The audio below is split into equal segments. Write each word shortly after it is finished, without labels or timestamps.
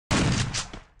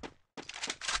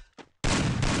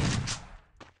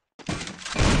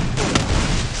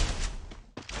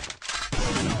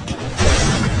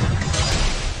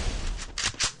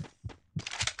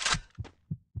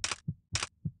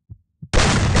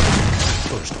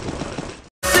First blood.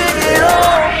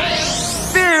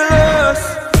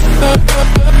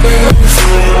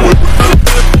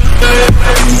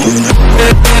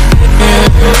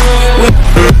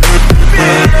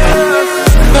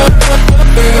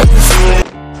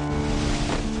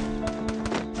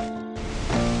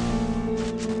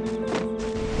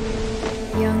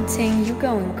 Young Ting, you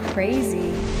going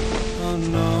crazy. Oh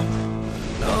no,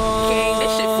 no. King,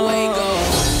 this shit fuego.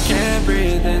 Can't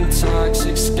breathe in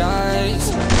toxic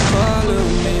skies.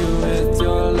 Pollute me with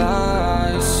your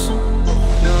lies.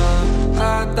 No,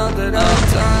 I thought that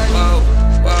I'd die. Whoa,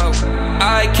 whoa.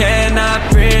 I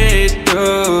cannot breathe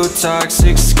through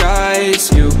toxic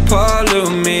skies. You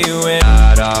pollute me with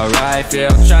not alright. Feel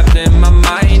trapped in my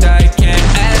mind. I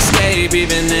can't escape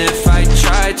even if I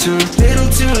try to. Little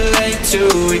too late, too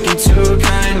weak and too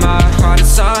kind. My heart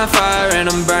is on fire and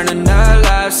I'm burning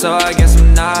alive. So I guess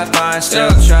I'm not fine.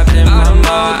 Still trapped in my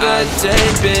mind. That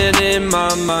day been in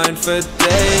my mind for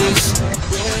days.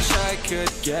 Wish I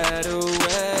could get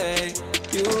away.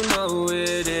 You know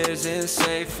it isn't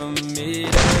safe for me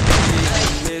to be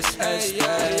in this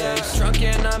headspace. Drunk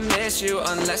and I miss you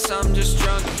unless I'm just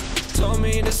drunk. Told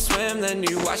me to swim, then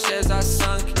you watched as I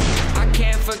sunk. I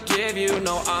can't forgive you,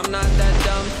 no, I'm not that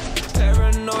dumb.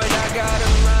 Paranoid, I gotta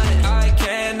run. I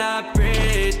cannot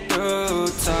breathe through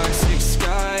toxic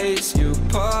skies. You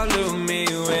pollute me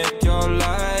with your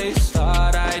lies.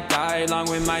 Thought I'd die along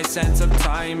with my sense of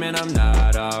time, and I'm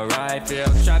not alright.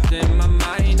 Feel trapped in my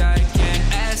mind, I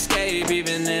can't escape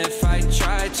even if I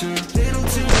try to. Little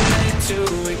too late, too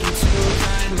weak and too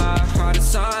kind. My heart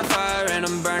is on fire and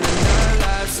I'm burning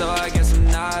alive. So I guess I'm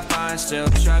not fine, still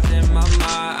trapped in my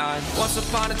mind. Once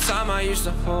upon a time I used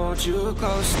to hold you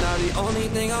close. Now the only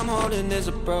thing I'm holding is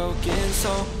a broken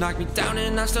soul. Knock me down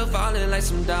and I'm still falling like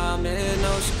some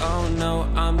dominoes. Oh no,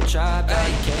 I'm trapped,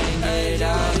 I can't get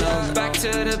out, no. Back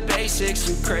to the basics,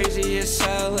 you crazy as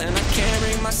hell. And I can't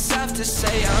bring myself to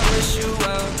say I wish you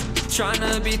well. Trying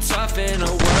to be tough in a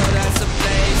world that's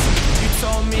ablaze. You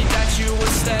told me that you would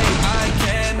stay. I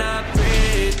cannot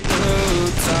breathe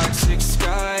through toxic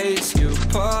skies. You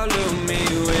pollute me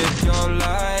with your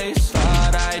lies.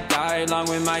 Thought I'd die along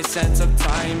with my sense of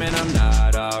time, and I'm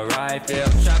not alright. Feel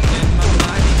trapped in my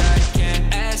mind, I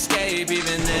can't escape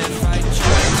even if I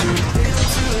try to. Little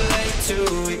too late, too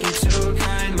weak and too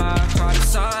kind. My heart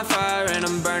is on fire and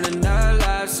I'm burning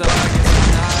alive. So I guess I'm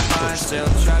not fine, still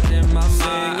trapped in my mind.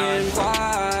 Singing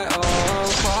why, oh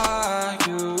why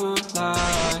you lie.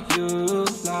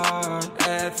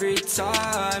 Every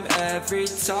time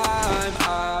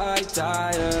I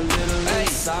die a little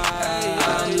inside.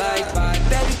 I'm like bye,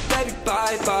 baby, baby,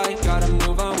 bye, bye. Gotta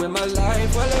move on with my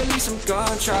life, well at least I'm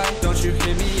gonna try. Don't you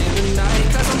hear me in the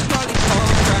night, cause I'm probably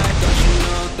gonna cry. Don't you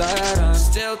know that I'm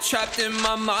still trapped in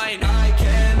my mind. I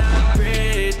cannot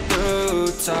breathe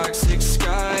through toxic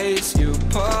skies. You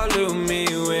pollute me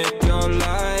with your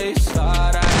lies.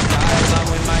 Thought I'd die along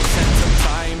with my sense of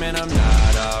time, and I'm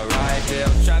not alright.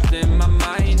 Feel trapped in my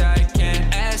mind, I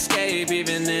can't escape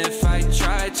even if I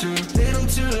try to. Little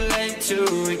too late, too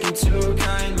weak and too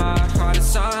kind. My heart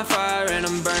is on fire and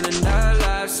I'm burning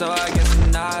alive. So I guess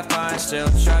I'm not fine, still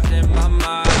trapped in my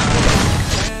mind.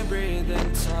 Can't breathe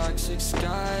in toxic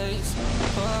skies.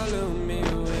 Pollute me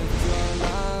with your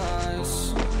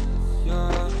lies.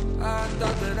 Yeah, I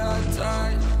thought that I'd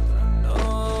die. No.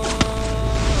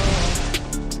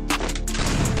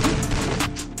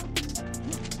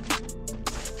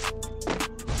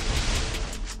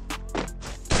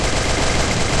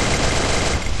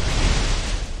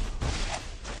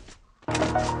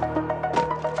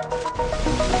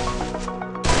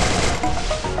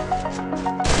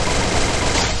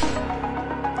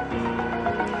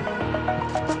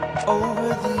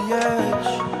 Over the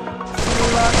edge, feel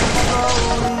like I'm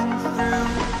floating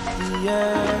through the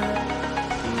air.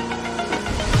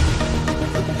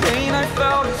 The pain I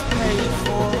felt is paid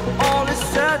for, all is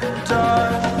said and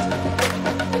done.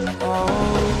 Oh,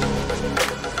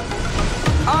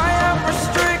 I am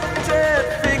restricted,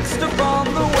 fixed upon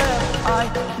the web. I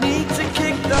need to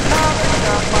kick the habit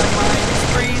that my mind is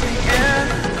breathing in.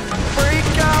 Break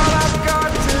out, I've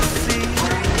got to see.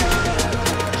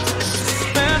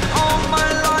 Spent all my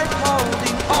life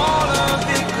holding all of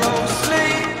it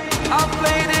closely. I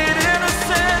played it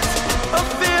innocent.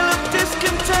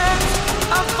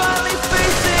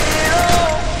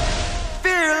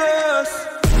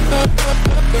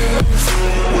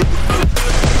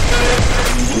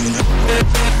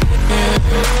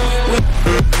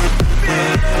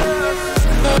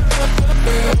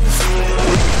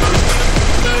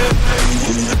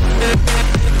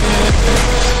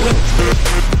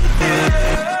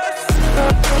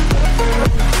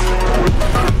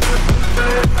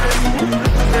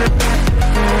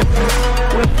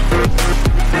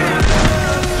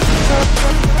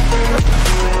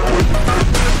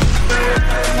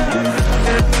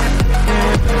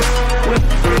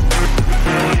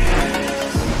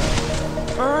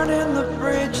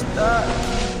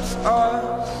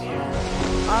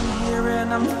 I'm here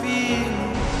and I'm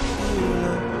feeling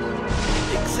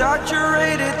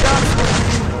exaggerated, that's what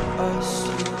you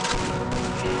assume.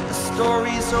 The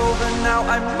story's over now,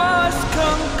 I must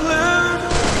conclude.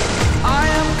 I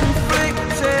am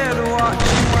conflicted,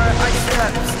 watching where I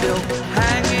step still,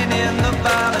 hanging in the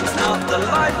balance. Not the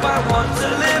life I want to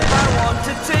live, I want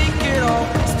to take it all,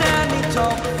 standing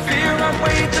tall. Fear I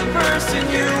weighed the person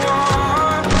you